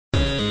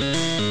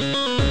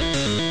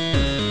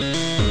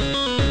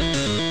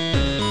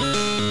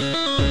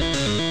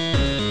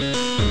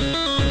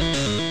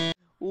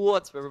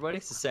what's up, everybody?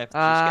 This is Sam from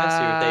Gingecast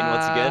here with Aiden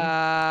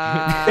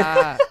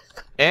once again.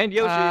 And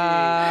Yoshi!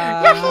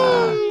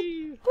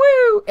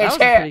 Woo! That was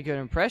a pretty good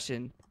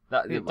impression.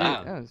 Wow,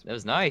 that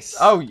was nice.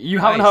 Oh, you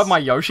haven't heard my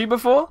Yoshi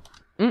before?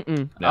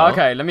 Mm-mm. No?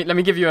 Okay, let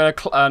me give you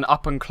an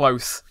up and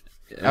close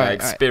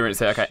experience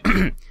here. Okay.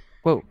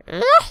 Whoa.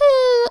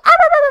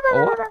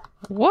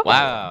 What?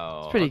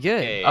 Wow. It's pretty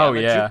good. Okay, Oh, I'm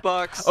a yeah.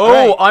 jukebox. Oh,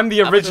 Alright. I'm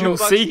the I'm a original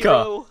jukebox seeker.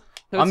 hero.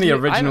 I'm the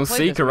original played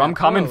this seeker. I'm map.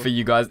 coming Whoa. for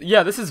you guys.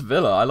 Yeah, this is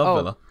Villa. I love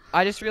Villa.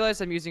 I just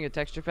realized I'm using a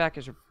texture pack.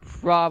 I should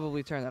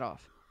probably turn that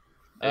off.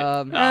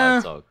 No,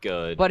 it's all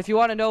good. But if you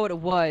want to know what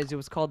it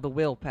was called the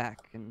Will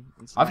Pack. And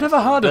it's I've nice.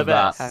 never heard of The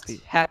that.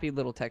 best. Happy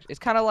little texture. It's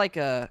kind of like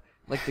the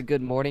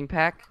Good Morning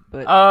Pack,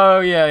 but Oh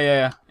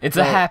yeah. It's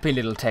a Well, happy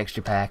little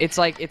texture pack. it's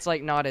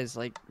like not as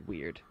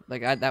weird.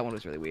 That one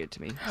was really weird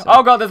to me. So.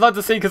 Oh god, there's loads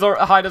of seekers or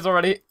hiders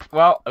already.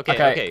 Well, Okay.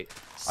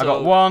 I got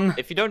So, one.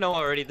 If you don't know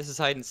already, this is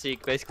hide and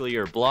seek. Basically,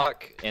 you're a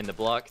block, and the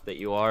block that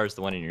you are is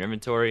the one in your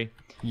inventory.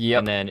 Yep.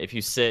 And then if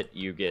you sit,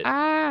 you get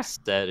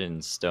set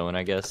in stone,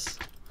 I guess.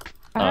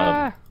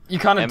 You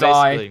kind of And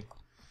die. basically,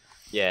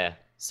 yeah.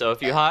 So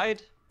if you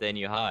hide, then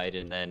you hide,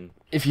 and then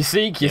If you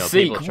seek, you know,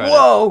 seek. people try to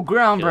Whoa, kill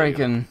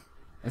groundbreaking.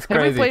 It's Have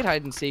we crazy. played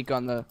hide and seek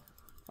on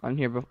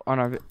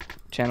our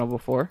channel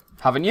before?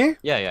 Haven't you?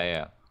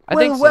 yeah. I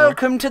think so.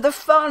 welcome to the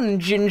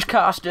fun,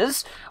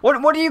 Gingecasters.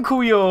 What do you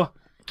call your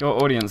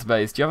audience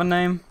base? Do you have a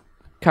name?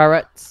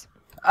 Carrots.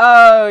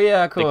 Oh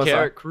yeah, of course. The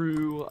carrot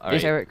crew. All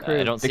right, Carrot crew.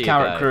 I don't The see a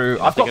carrot guy. crew. I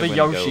don't I've got think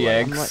the I'm gonna Yoshi go, I'm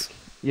eggs. like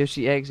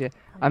Yoshi eggs. Yeah.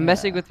 I'm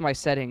messing with my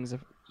settings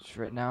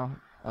right now.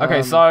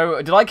 Okay, so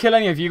did I kill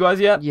any of you guys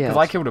yet? Yes. Because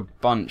I killed a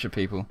bunch of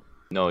people.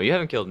 No, you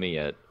haven't killed me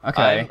yet.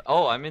 Okay.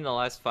 I'm in the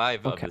last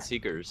 5 Okay. of the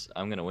seekers.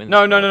 I'm gonna win.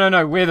 No, this part.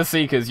 no. We're the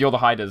seekers. You're the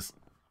hiders.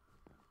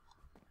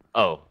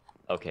 Oh,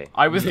 okay.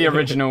 I was the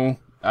original.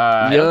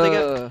 I don't think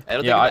Yeah.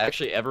 I've Yeah,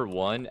 actually ever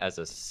won as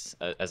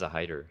a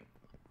hider.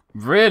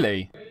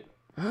 Really?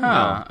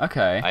 Huh.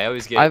 Okay. I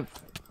always get I've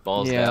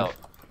balls yeah. out.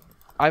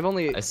 I've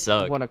only I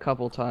suck. won a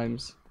couple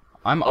times.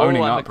 I'm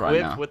owning I'm up right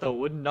equipped now. with a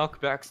wooden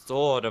knockback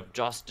sword of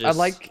justice. I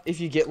like if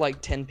you get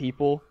like 10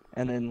 people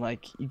and then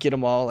you get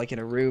them all in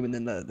a room and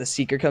then the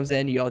seeker comes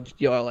in. You all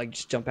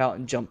just jump out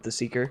and jump the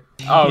seeker.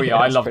 Oh yeah,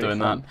 I It's love pretty doing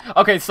fun. that.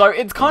 Okay, so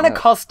it's kind of Yeah.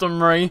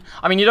 customary.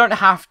 I mean, you don't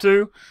have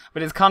to,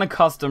 but it's kind of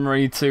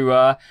customary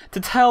to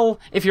tell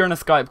if you're in a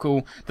Skype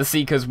call the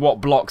seekers what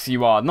blocks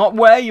you are, not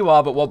where you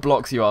are, but what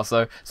blocks you are.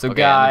 So Okay,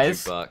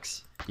 guys, I'm a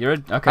jukebox. you're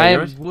a, I okay.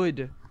 You're am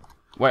wood.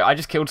 wait, I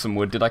just killed some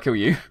wood. Did I kill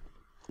you?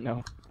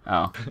 No.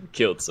 Oh.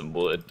 Killed some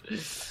wood.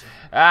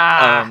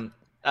 Ah.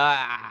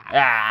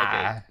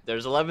 Okay,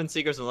 there's 11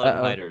 seekers and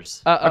 11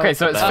 hiders. Okay,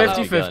 so it's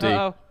Battle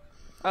 50-50.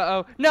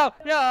 Uh-oh. No.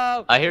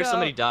 I hear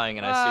somebody dying,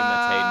 and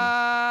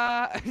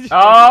I assume that's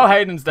Oh,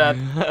 Hayden's dead.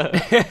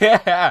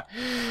 Hayden.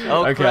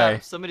 Oh okay.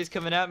 crap! Somebody's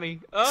coming at me.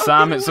 Oh,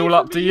 Sam, get it's away all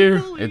from up to me, you.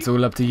 bully. It's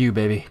all up to you,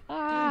 baby.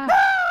 Ah.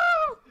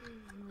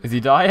 Is he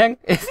dying?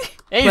 Is he?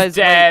 He's Let's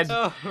dead.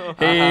 Oh.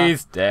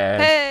 He's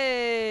dead.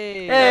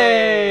 Hey!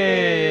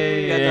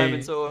 Hey! We got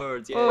diamond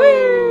swords. Yeah.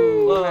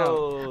 Woo!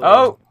 Whoa.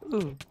 Oh,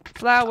 Ooh,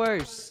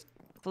 flowers.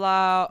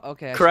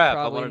 Okay, I Crap, I should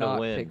probably wanted to not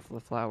win. pick the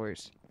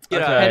flowers.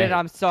 Get Okay. out. Hayden,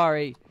 I'm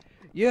sorry.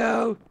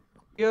 You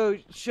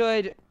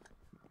should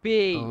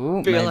be.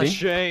 Ooh, Feel maybe.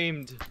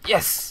 ashamed.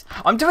 Yes,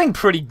 I'm doing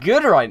pretty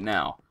good right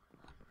now.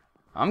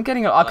 I'm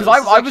getting because This is I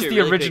was actually a the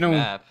really big original.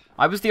 map.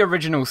 I was the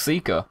original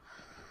seeker.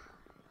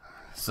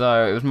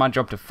 So it was my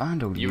job to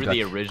find all You were guys.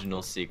 the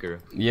original seeker.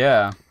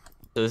 Yeah,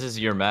 So this is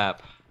your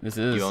map. this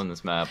is. You own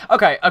this map.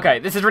 Okay,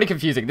 this is really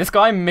confusing. This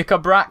guy,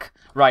 Mikabrack,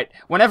 right,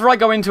 whenever I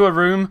go into a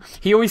room,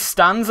 he always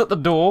stands at the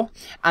door,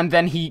 and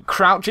then he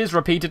crouches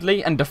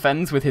repeatedly and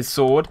defends with his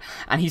sword,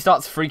 and he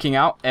starts freaking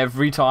out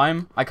every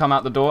time I come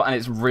out the door, and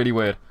it's really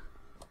weird.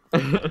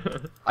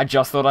 I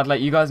just thought I'd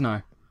let you guys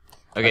know.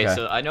 Okay, Okay.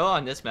 so I know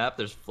on this map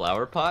there's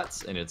flower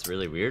pots, and it's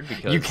really weird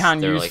because You can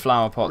they're, use like,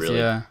 flower pots, really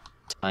yeah.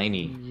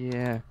 tiny.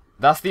 Yeah.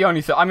 That's the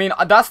only thing. I mean,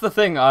 that's the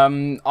thing.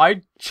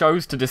 I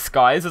chose to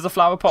disguise as a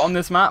flower pot on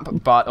this map,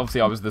 but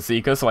obviously I was the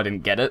seeker, so I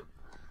didn't get it.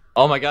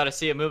 Oh my god, I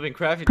see a moving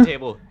crafting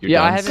table. You're Yeah,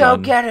 done, I haven't- son.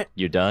 Go get it.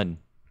 You're done.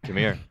 Come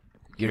here.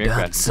 You're Come here,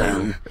 done, crafting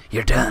son. table.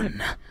 You're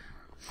done.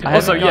 I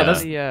Also, haven't yeah,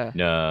 gotten there's- the,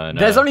 No, no.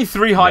 There's only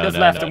 3 hiders No,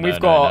 left, no, and no, we've no,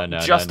 got no,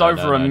 no, just no,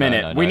 over no, a no,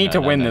 minute. no, We no, need to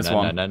no, win no, this no,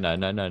 one. no, no,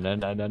 no, no, no,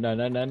 no, no, no,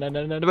 no, no,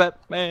 no, no, no,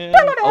 Batman.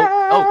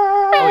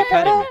 Oh, he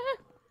patted me.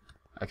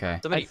 Okay.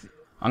 Somebody.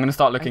 I'm gonna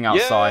start looking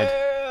outside.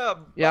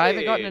 Yeah, I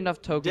haven't gotten buddy.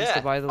 enough tokens Yeah.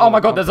 to buy the. Oh my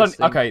little god, there's only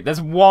compass thing. okay.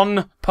 There's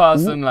one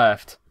person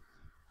left.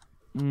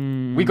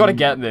 We gotta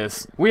get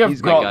this. We have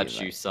He's I gonna got got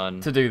you,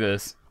 son. to do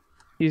this.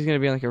 He's gonna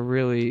be in, like a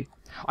really.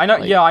 I know.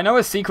 Like, Yeah, I know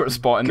a secret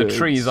spot in the good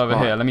trees over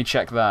spot. here. Let me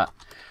check that.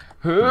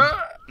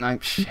 No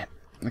shit.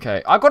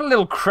 Okay, I've got a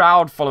little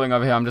crowd following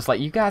over here. I'm just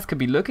like, you guys could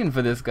be looking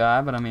for this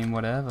guy, but I mean,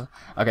 whatever.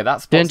 Okay,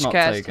 that spot's not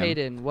Gingecast taken.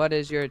 Hayden, what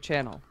is your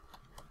channel?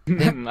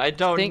 I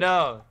don't Think-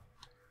 know.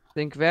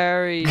 Think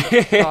very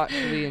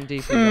thoughtfully and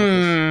deeply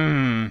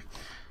about this.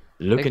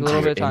 Look Take a into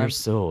little your bit of inner time.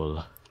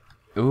 soul.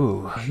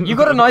 Ooh, you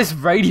got a nice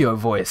radio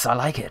voice. I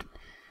like it.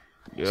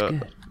 Yeah.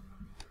 Good.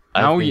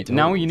 Now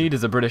you need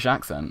is a British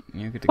accent.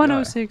 You're good to go.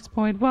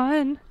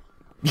 106.1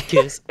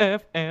 Kiss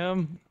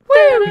FM.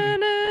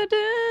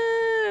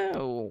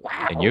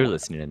 Wow. And you're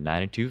listening to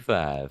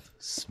 92.5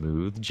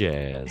 Smooth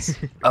Jazz.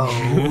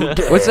 Oh,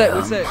 What's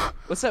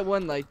that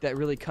one like that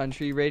really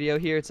country radio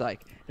here? It's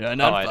like I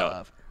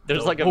know.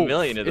 There's like a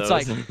million of those.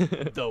 It's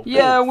like the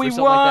Yeah, Wolf we or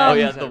something won. Like that. Oh,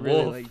 yeah, Is the that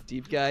really, Wolf. like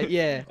deep guy.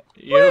 Yeah.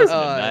 You're Oh,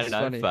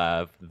 listening to that's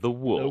 99.5 The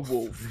Wolf. The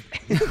Wolf.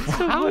 It's so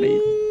funny.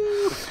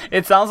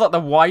 It sounds like the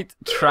white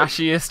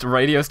trashiest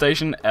radio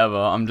station ever.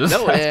 I'm just.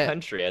 No, saying. it's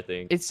country, I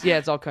think.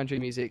 It's all country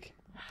music.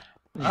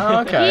 Oh,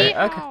 okay.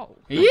 Okay.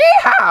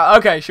 Yeah.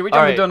 Okay. Should we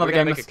jump into another we're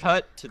gonna game? make a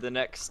cut to the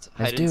next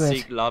Let's hide and do it.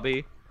 seek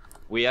lobby.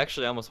 We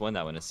actually almost won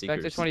that one as Back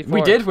to Seekers. 24.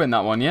 We did win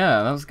that one.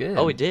 Yeah, that was good.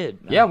 Oh, we did.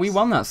 Yeah, we Nice.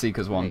 won that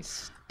Seekers one.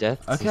 Nice.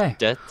 Death. Okay.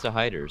 Death to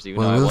hiders.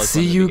 Even though Well, I we'll was see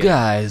one in the you beginning.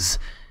 guys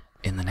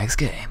in the next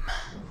game.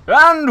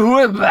 And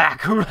we're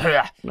back.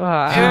 And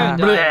I'm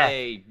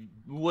a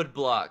wood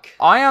block.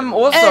 I am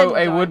also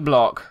And a wood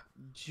block.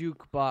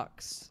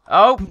 Jukebox.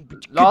 Oh,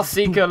 last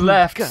seeker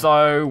left,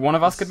 so one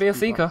of us could be a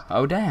seeker.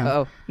 Oh, damn.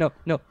 Oh no.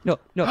 Oh,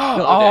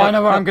 I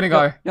know where I'm gonna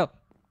go. No.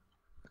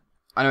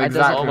 I know That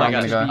doesn't- exactly Oh where my I'm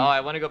gosh. gonna Oh, go.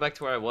 I want to go back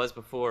to where I was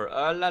before.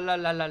 La la la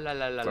la la la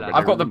la la.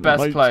 I've got the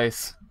best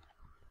place.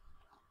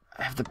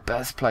 I have the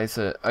best place.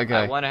 I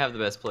Okay. want to have the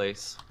best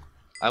place.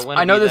 I want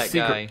I to know be the that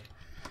secret- guy.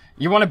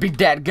 You want to be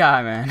that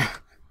guy, man.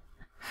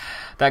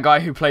 That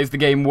guy who plays the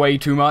game way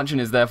too much and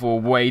is therefore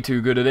way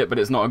too good at it, but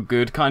it's not a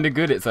good kind of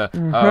good. It's a,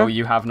 oh,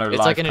 you have no It's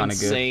life like an kind of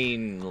good.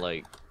 insane,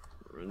 like,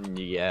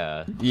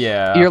 yeah.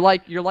 Yeah. You're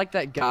like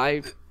that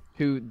guy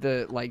who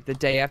the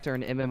day after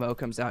an MMO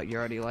comes out, you're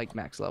already like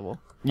max level.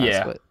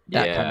 Yeah. That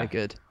Yeah. kind of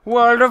good.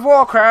 World of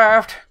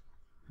Warcraft.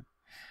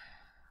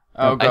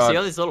 Oh, I see God.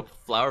 all these little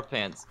flower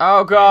pants.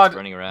 Oh, God.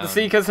 running around. The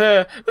Seeker's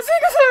here. The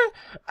Seeker's here.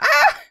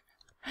 Ah!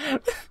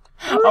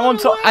 I'm on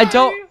top. I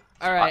don't.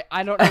 All right,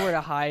 I don't know where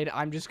to hide.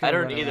 I'm just gonna. I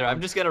don't run either. around.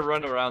 I'm just gonna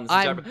run around this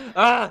I'm- entire.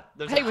 Ah!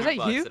 There's Hey, a was that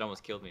jukebox you? that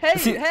almost killed me. Hey,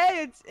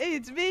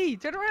 it's me.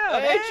 Turn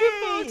around. Hey,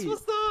 jukebox,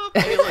 what's up?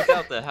 Hey, look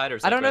out, the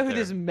hiders. I don't know right who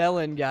there. this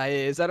melon guy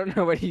is. I don't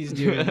know what he's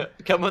doing.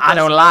 Come with I us,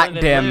 don't like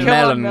Melon, them and Come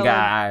on, melon melon.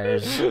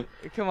 guys.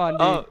 Come on,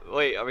 dude. Oh,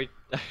 wait, are we.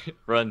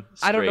 Run.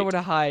 I don't know where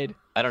straight. to hide.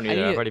 I don't I either.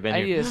 need I've a- already been I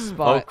here. need a Oh,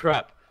 spot.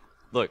 crap.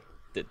 Look,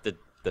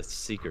 the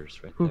Seekers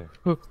right there.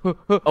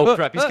 Oh,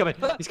 crap, he's coming.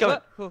 He's coming.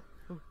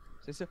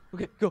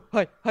 Okay, go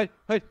hide.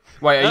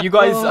 Wait, are you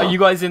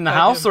guys in the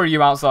house or are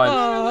you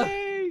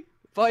outside?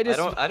 Find us.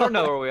 I don't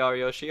know where we are,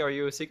 Yoshi. Are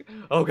you a Seeker?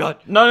 Oh, God.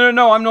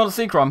 No, I'm not a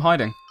seeker. I'm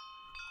hiding.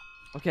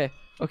 Okay.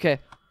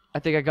 I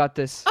think I got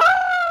this.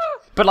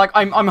 But like,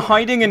 I'm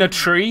hiding in a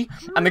tree,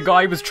 and the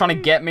guy was trying to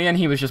get me, and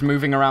he was just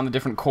moving around the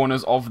different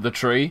corners of the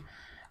tree,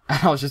 and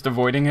I was just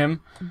avoiding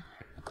him.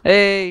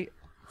 Hey.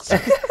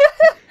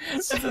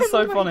 This is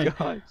so funny.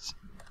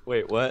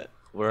 Wait, what?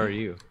 Where are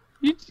you?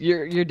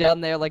 You're down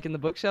there like in the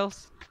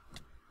bookshelves.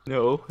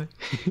 No.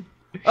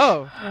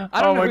 Oh.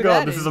 I don't Oh know my who God,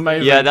 that this is is.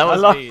 amazing. Yeah, that I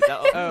was love- me.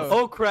 Oh.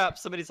 Oh, crap.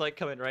 Somebody's like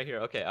coming right here.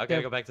 Okay, I gotta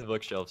Yeah. go back to the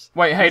bookshelves.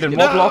 Wait, Hayden,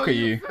 what block are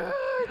you?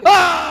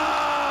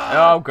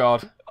 Ah! Oh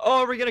God.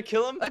 Oh, are we gonna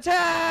kill him?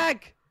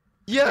 Attack!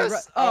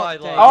 Yes! Oh, I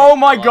dang lost. it. Oh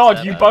my Lost God,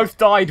 that you battle. both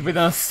died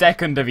within a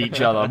second of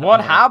each other.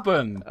 What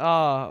happened?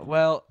 Oh,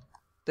 well,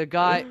 the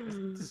guy.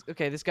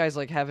 Okay, this guy's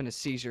like having a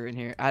seizure in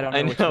here. I don't know.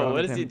 I what's know. wrong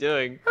What with is he him.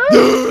 doing?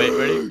 Wait,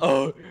 ready?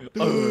 Oh,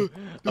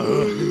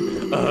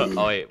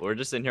 wait. We're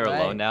just in here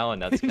Right. alone now,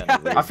 and that's kind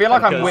of weird. I feel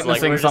like I'm Because,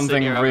 witnessing we're just sitting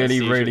something here having a really,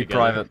 seizure really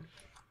together.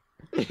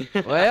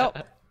 private. Well.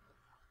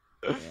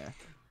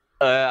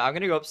 I'm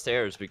gonna go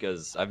upstairs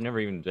because I've never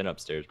even been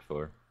upstairs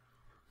before.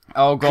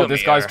 Oh God, Come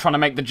this guy's here. trying to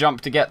make the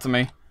jump to get to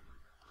me.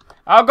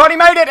 Oh God, he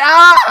made it!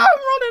 Ah,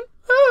 I'm running.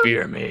 Ah,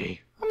 Fear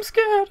me. I'm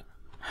scared.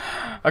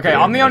 Okay,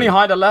 I'm the only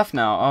hider left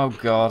now. Oh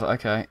God,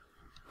 okay.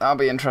 That'll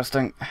be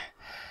interesting.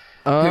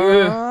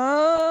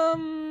 Yeah.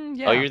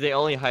 Oh, you're the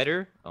only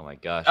hider? Oh my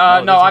gosh.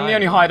 No, there's I'm the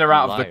only nine. hider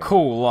out of Liar. the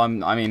cool.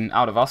 I mean,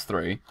 out of us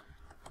three.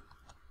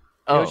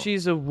 Oh.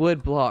 Yoshi's a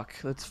wood block.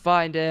 Let's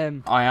find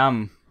him I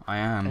am.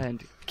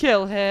 and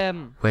kill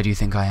him. Where do you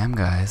think I am,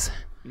 guys?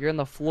 You're on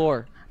the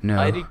floor. No.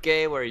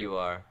 IDK, where you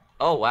are.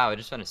 Oh wow, I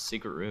just found a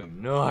secret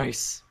room.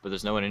 Nice. But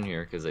there's no one in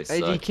here because they suck.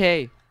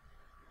 ADK.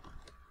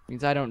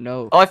 Means I don't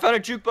know. Oh, I found a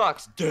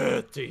jukebox.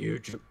 Death to you,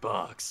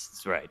 jukebox.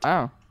 That's right.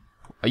 Oh.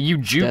 Are you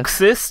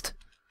jukesist?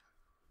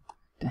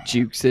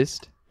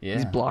 Jukesist. Yeah.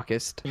 He's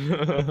blockist.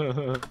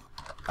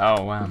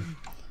 Oh wow.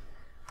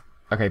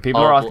 Okay,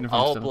 people are asking if I'm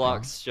all still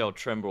blocks shall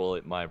tremble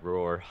at my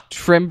roar.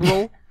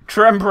 Tremble.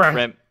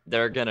 Tremble.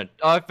 They're gonna.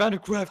 Oh, I found a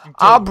crafting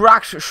Our table.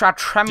 blocks shall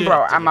tremble.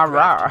 Death to Am the I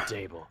crafting right?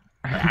 table.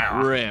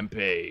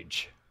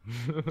 Rampage.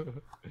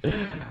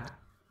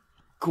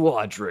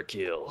 Quadra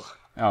kill.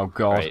 Oh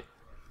God. Right.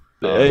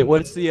 Hey,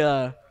 what's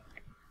the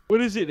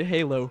what is it?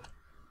 Halo.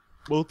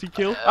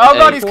 Multi-kill? Oh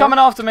God, Hey. he's coming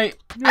after me.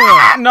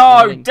 Ah, no,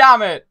 Running.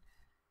 damn it.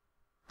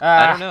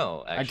 I don't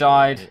know. Actually.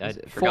 died. I Is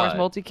it 4's forgot.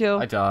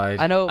 multi-kill? I died.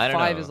 I know I don't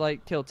 5 know. is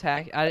like kill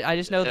tac. I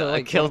just know the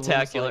like kill one of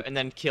them is, tacular, like- and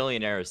then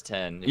Killionaire is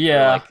 10. If Yeah.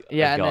 you're like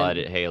Yeah, a and god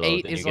then at Halo,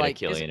 8 then is you get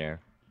like- a is- Killionaire.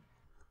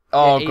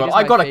 Oh Yeah, 8 God, is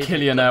I my got a favorite,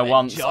 Killionaire but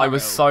once. I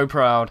was Manjaro. so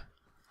proud.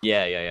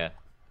 Yeah.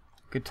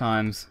 Good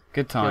times.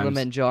 Good times.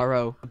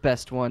 Kilimanjaro, the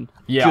best one.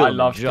 Yeah, I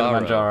love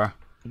Kilimanjaro.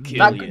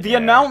 The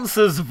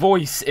announcer's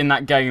voice in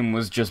that game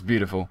was just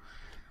beautiful.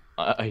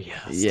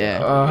 Yes.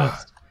 Yeah.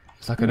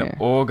 It's like an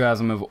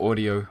orgasm of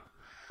audio.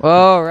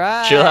 All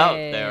right. Chill out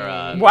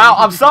there. Wow,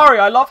 I'm sorry.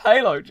 I love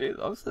Halo. Jeez,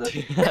 I'm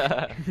sorry.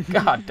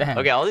 God damn.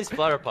 Okay, all these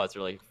flower pots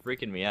are like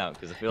freaking me out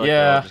because I feel like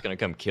they're all just gonna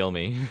come kill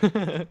me.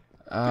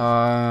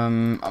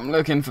 I'm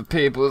looking for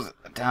people's.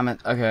 Damn it.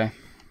 Okay.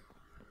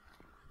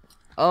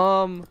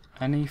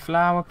 Any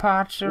flower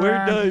pots around?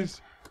 Where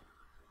does?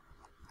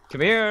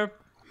 Come here.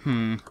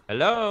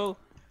 Hello.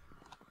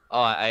 Oh,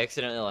 I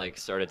accidentally like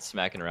started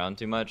smacking around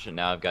too much, and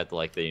now I've got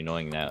the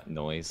annoying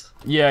noise.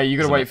 Yeah, you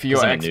gotta wait for your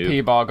I'm a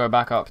XP bar go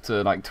back up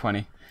to like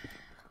 20.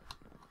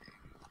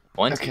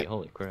 20? Okay.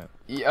 Holy crap.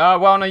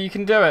 Well, no, you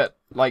can do it.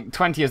 Like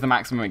 20 is the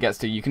maximum it gets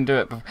to. You can do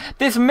it.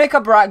 This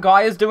Micabrat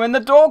guy is doing the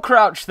door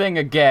crouch thing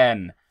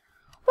again.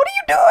 What are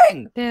you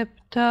doing?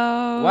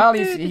 Tiptoe. Well,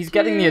 he's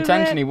getting the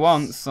attention he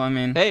wants. I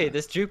mean. Hey,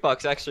 this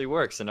jukebox actually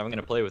works, and I'm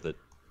gonna play with it.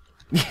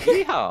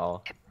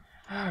 Yeehaw.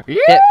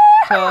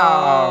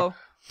 Yeah.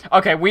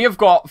 Okay, we have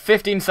got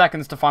 15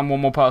 seconds to find one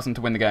more person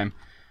to win the game.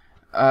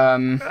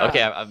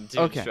 Okay, I'm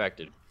too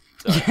distracted.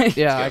 Sorry.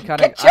 Yeah, I kind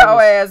of Get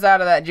your ass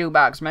out of that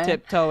jukebox, man.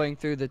 tiptoeing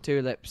through the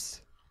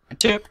tulips.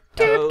 Tiptoe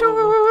through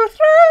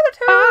the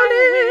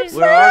tulips.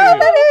 Where are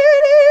you?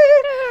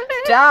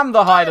 Damn,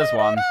 the hiders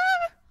won.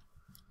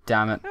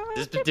 Damn it.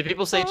 Did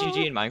people say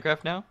GG in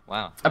Minecraft now?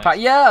 Wow.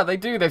 Yeah, they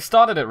do. They've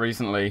started it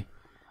recently.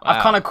 Wow.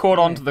 I've kind of caught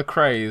on to the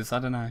craze. I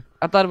don't know.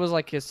 I thought it was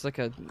like it's like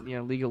a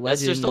League of Legends.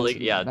 That's just a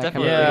that definitely kind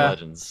of League Yeah. of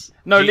Legends.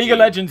 No, GG. League of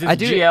Legends is I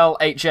do-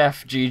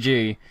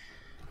 GLHF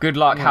Good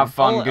luck, have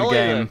fun, good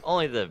game.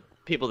 Only the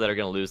people that are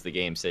gonna lose the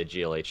game say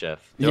GLHF.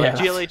 They're Yeah. like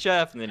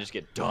GLHF, and then just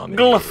get dominated.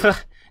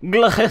 Gluff.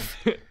 Gluff.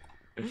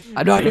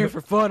 I'm not here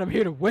for fun. I'm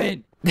here to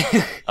win. So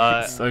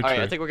Alright, true.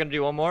 I think we're gonna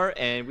do one more,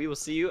 and we will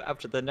see you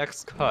after the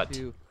next cut.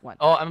 2, 1.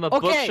 Oh, I'm a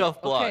bookshelf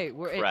block. Okay,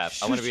 we're Crap,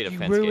 I want to be a you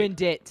fence ruined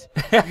gate.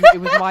 it.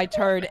 It was my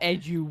turn,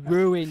 and you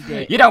ruined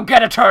it. You don't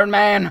get a turn,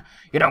 man.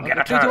 You don't get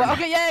a Three, two, turn. one.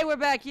 Okay, yay, we're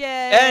back. Yay.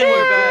 And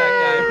we're back.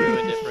 I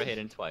ruined it for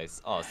Hayden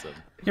twice. Awesome.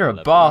 You're a Love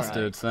it.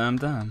 bastard, Sam.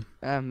 Damn.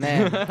 Oh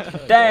man.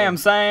 Damn,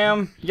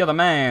 Sam. You're the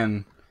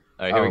man.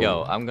 Alright, here we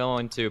go. I'm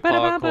going to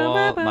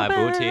parkour my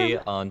booty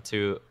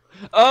onto...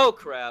 Oh,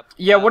 crap.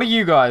 Yeah, what are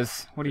you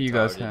guys? What are you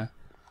guys Retarded. here?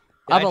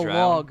 I'm Can I a drown?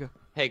 log.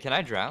 Hey, can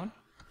I drown?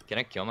 Can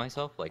I kill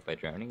myself, like, by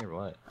drowning or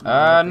what?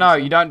 No,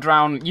 you don't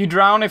drown. You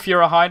drown if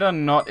you're a hider,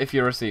 not if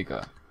you're a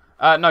seeker.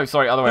 No,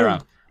 sorry, other way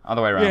around.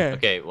 Other way around. Yeah.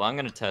 Okay, well, I'm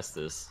gonna test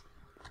this.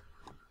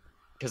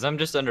 Because I'm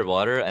just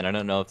underwater, and I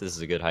don't know if this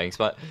is a good hiding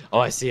spot. Oh,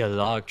 I see a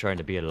log trying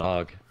to be a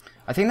log.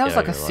 I think there was Yeah,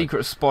 like a you're right.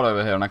 secret spot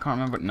over here, and I can't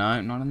remember. No,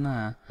 not in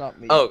there. Not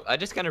me. Oh, I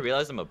just kind of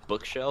realized I'm a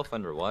bookshelf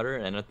underwater,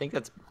 and I think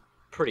that's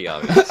pretty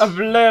obvious. A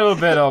little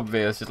bit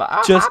obvious. Just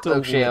like, Just hi, a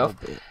bookshelf.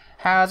 little bit.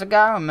 How's it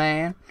going,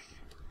 man?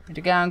 Is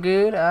it going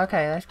good?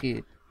 Okay, that's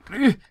good.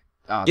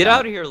 Oh, Get damn.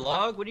 out of here,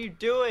 log! What are you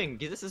doing?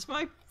 This is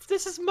mine!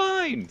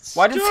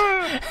 Why does...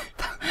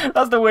 Stop!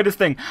 That's the weirdest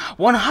thing.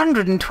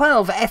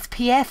 112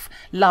 SPF,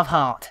 love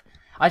heart.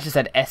 I just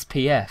said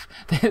SPF.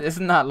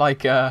 Isn't that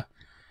like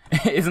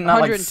Isn't that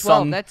like 112.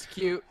 sun? That's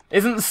cute.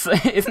 Isn't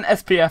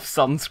SPF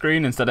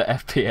sunscreen instead of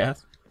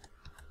FPS?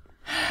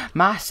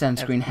 My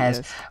sunscreen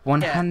has FPS.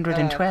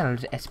 112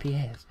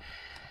 SPF.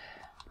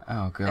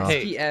 Oh god.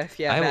 Hey, SPF,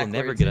 yeah. I will backwards.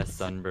 never get a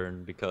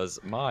sunburn because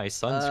my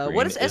sunscreen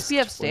What does is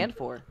SPF stand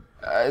for?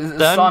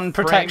 Sun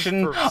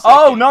protection. frames per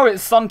Oh second. no,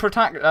 it's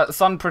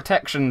sun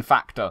protection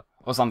factor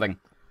or something.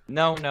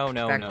 No.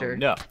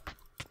 Factor.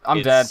 I'm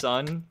It's dead.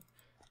 sun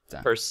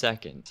Damn. per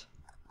second.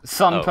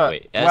 Sun Oh, per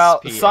wait,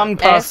 well, SPF. sun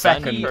per Sun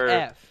second.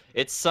 per-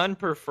 It's sun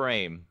per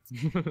frame.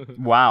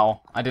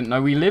 Wow, I didn't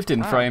know we lived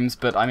in frames,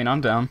 but I mean I'm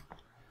down.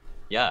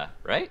 Yeah,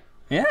 right?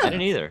 Yeah, I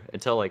didn't either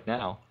until like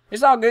now.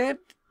 it's all good.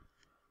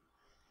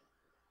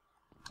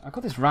 I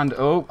got this random.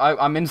 Oh,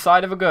 I'm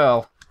inside of a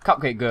girl,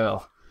 cupcake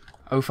girl.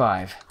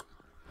 05.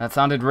 That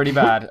sounded really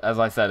bad as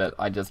I said it.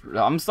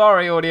 I'm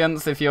sorry,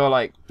 audience, if you're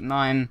like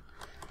 9.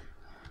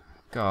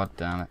 God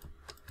damn it.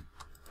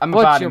 I'm a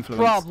What's bad your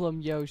influence.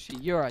 problem, Yoshi?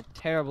 You're a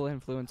terrible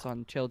influence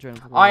on children.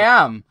 I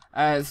am.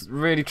 It's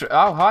really true.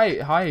 Oh,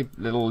 hi,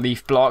 little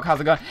leaf block. How's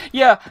it going?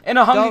 Yeah, in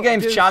a Hunger Don't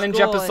Games do challenge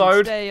school and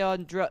episode. Stay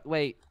on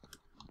wait.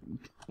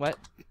 What?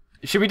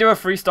 Should we do a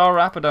freestyle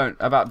rap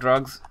about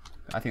drugs?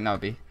 I think that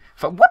would be.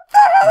 What the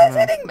hell is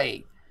hitting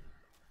me?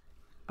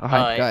 A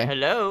hype guy.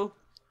 Hello?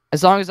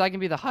 As long as I can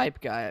be the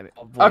hype guy.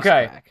 I'll voice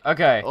Okay, crack.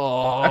 okay.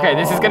 Oh. Okay,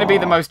 this is gonna be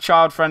the most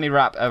child-friendly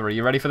rap ever.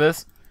 You ready for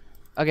this?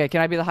 Okay,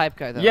 can I be the hype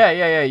guy though?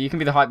 Yeah. You can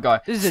be the hype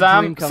guy. This is a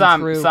Sam, dream come Sam,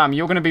 true. Sam.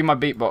 You're gonna be my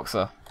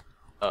beatboxer.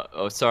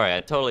 Oh, sorry,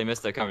 I totally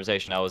missed that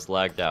conversation. I was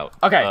lagged out.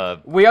 Okay,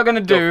 we are gonna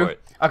go do. for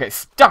it. Okay,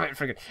 stop it,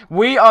 friggin'.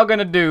 We are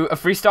gonna do a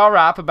freestyle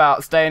rap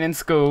about staying in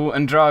school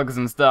and drugs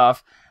and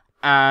stuff,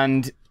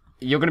 and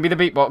you're gonna be the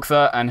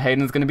beatboxer, and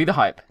Hayden's gonna be the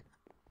hype.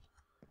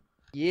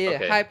 Yeah,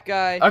 Okay. hype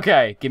guy.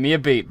 Okay, give me a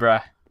beat,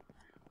 bruh.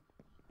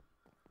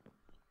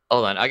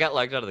 Hold on, I got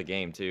lagged out of the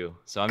game too,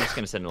 so I'm just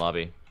gonna sit in the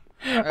lobby.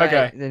 Alright,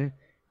 Okay. Then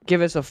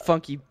Give us a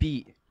funky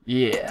beat.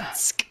 Yeah.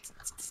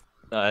 Just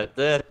I do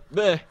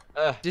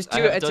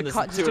haven't it. done this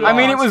in too Do long. I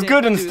mean, it was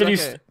good do until like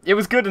you. It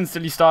was good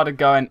until you started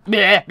going.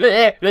 Bleh,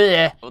 bleh,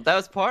 bleh. Well, that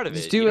was part of it.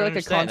 Just do You it don't like a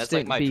understand. That's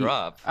like constant my beat.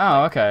 drop.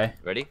 Oh, okay.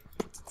 Ready?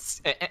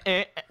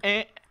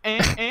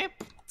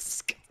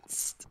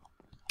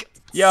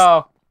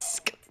 Yo.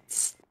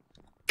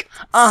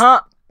 Uh-huh.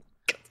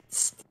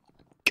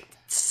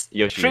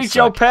 Yoshi, Treat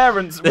you your suck.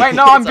 parents. Wait,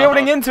 no, I'm It's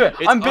building off. into it.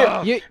 It's I'm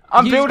off.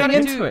 building gotta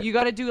into it. You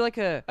gotta do like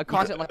a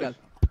constant like a.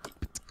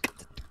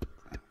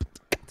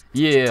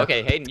 Yeah.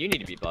 Okay, Hayden, you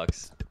need to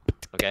beatbox.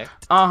 Okay.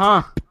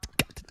 Uh-huh.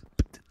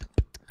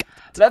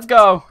 Let's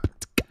go.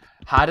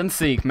 Hide and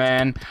seek,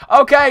 man.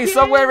 Okay,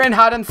 so we're in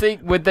hide and seek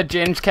with the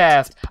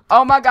Gingecast.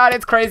 Oh my god,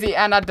 it's crazy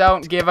and I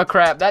don't give a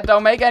crap. That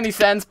don't make any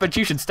sense, but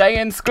you should stay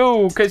in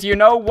school. Cause you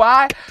know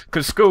why?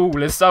 Cause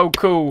school is so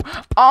cool.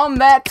 On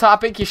that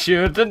topic, you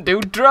shouldn't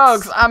do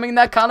drugs. I mean,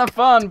 they're kind of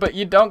fun, but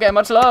you don't get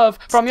much love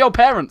from your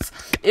parents.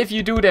 If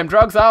you do them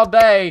drugs all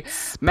day,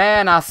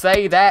 man, I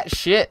say that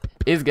shit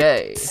is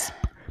gay.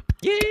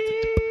 Yeah.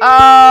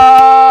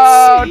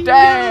 Oh,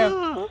 damn.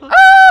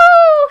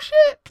 Oh,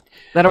 shit.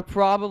 That'll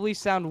probably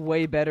sound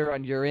way better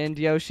on your end,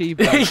 Yoshi.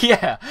 But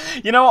Yeah,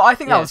 you know what? I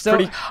think that Yeah, was so-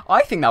 pretty.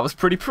 I think that was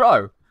pretty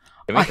pro.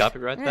 Can we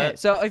copyright yeah, that?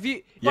 so if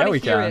you Yeah, want we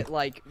to hear can. it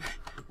like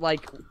Can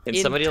in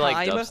somebody like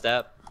time,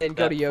 dubstep? then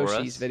go to that for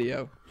Yoshi's us?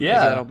 video.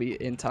 Yeah. that'll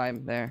be in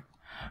time there.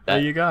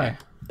 There you go.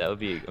 That would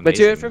be amazing. But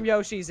do it from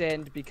Yoshi's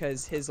end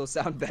because his will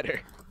sound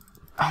better.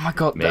 Oh my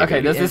god. Maybe.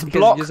 Okay, there's And this because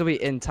block. This will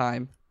be in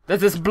time.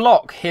 There's this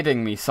block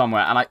hitting me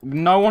somewhere, and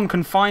no one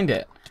can find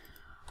it.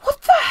 What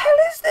the hell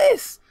is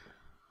this?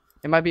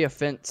 It might be a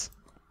fence.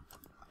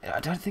 I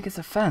don't think it's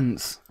a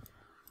fence.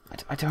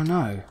 I don't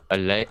know.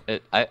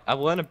 I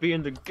want to be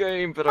in the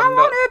game, but I I'm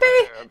not. wanna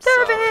be I'm the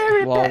sorry.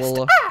 very Well, best.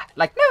 well,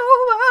 Like no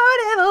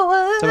one ever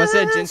was. Someone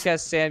said,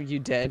 Gingecast Sam, you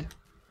dead?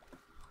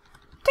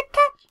 To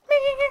catch me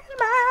in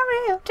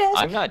my real test.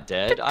 I'm not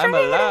dead. I'm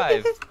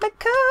alive.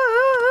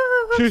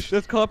 Shush,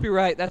 that's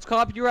copyright. That's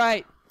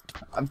copyright.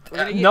 We're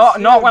gonna get Not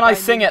sued when I by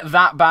sing it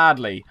that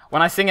badly.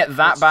 When I sing it that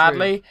That's true.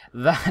 badly,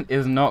 that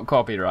is not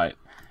copyright.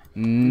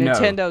 No.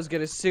 Nintendo's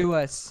gonna sue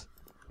us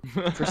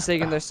for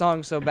singing their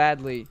song so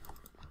badly.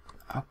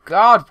 Oh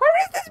god, where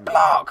is this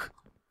block?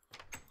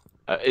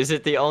 Is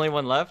it the only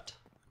one left?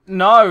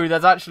 No,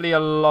 there's actually a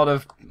lot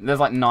of. There's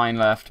like 9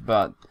 left,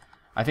 but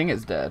I think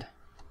it's dead.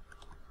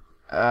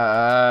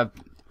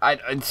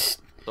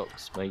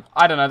 Sucks, mate.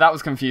 I don't know. That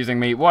was confusing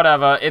me.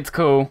 Whatever. It's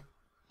cool.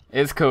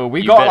 It's cool.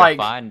 We You got better like.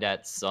 find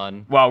that,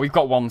 son. Well, we've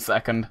got 1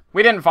 second.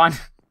 We didn't find.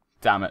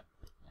 Damn it.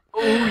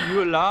 Oh,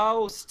 you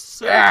lost.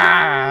 So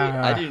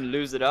Ah. I didn't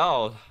lose it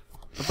all.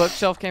 The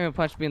bookshelf came and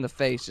punched me in the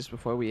face just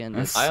before we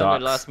ended. This I only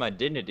sucks. lost my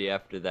dignity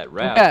after that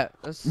rap. Yeah,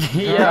 that's,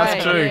 Yeah, that's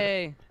alright, true.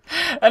 yay.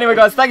 Anyway,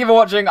 guys, thank you for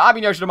watching. I've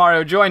been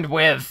YoshiToMario, joined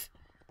with.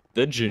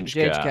 The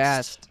Gingecast.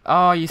 Gingecast.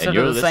 Oh, you said And it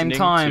you're at the same listening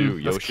time.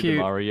 to That's cute.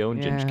 YoshiToMario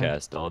and Yeah.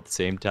 Gingecast all at the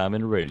same time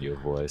in radio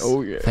voice.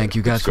 Oh yeah. Thank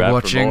you guys for Subscribe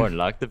watching. for more and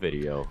like the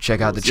video.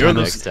 Check out the See you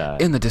channels next time.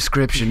 in the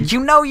description.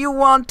 You know you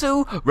want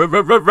to.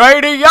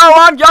 Radio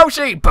on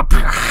Yoshi.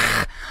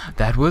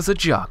 That was a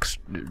jocks.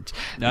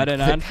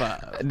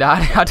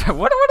 99.5.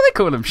 What do they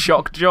call them?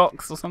 Shock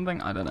jocks or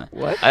something? I don't know.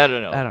 What? I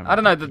don't know. I don't know. I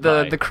don't know.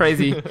 The Bye.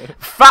 crazy.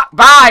 Fuck.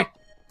 Bye.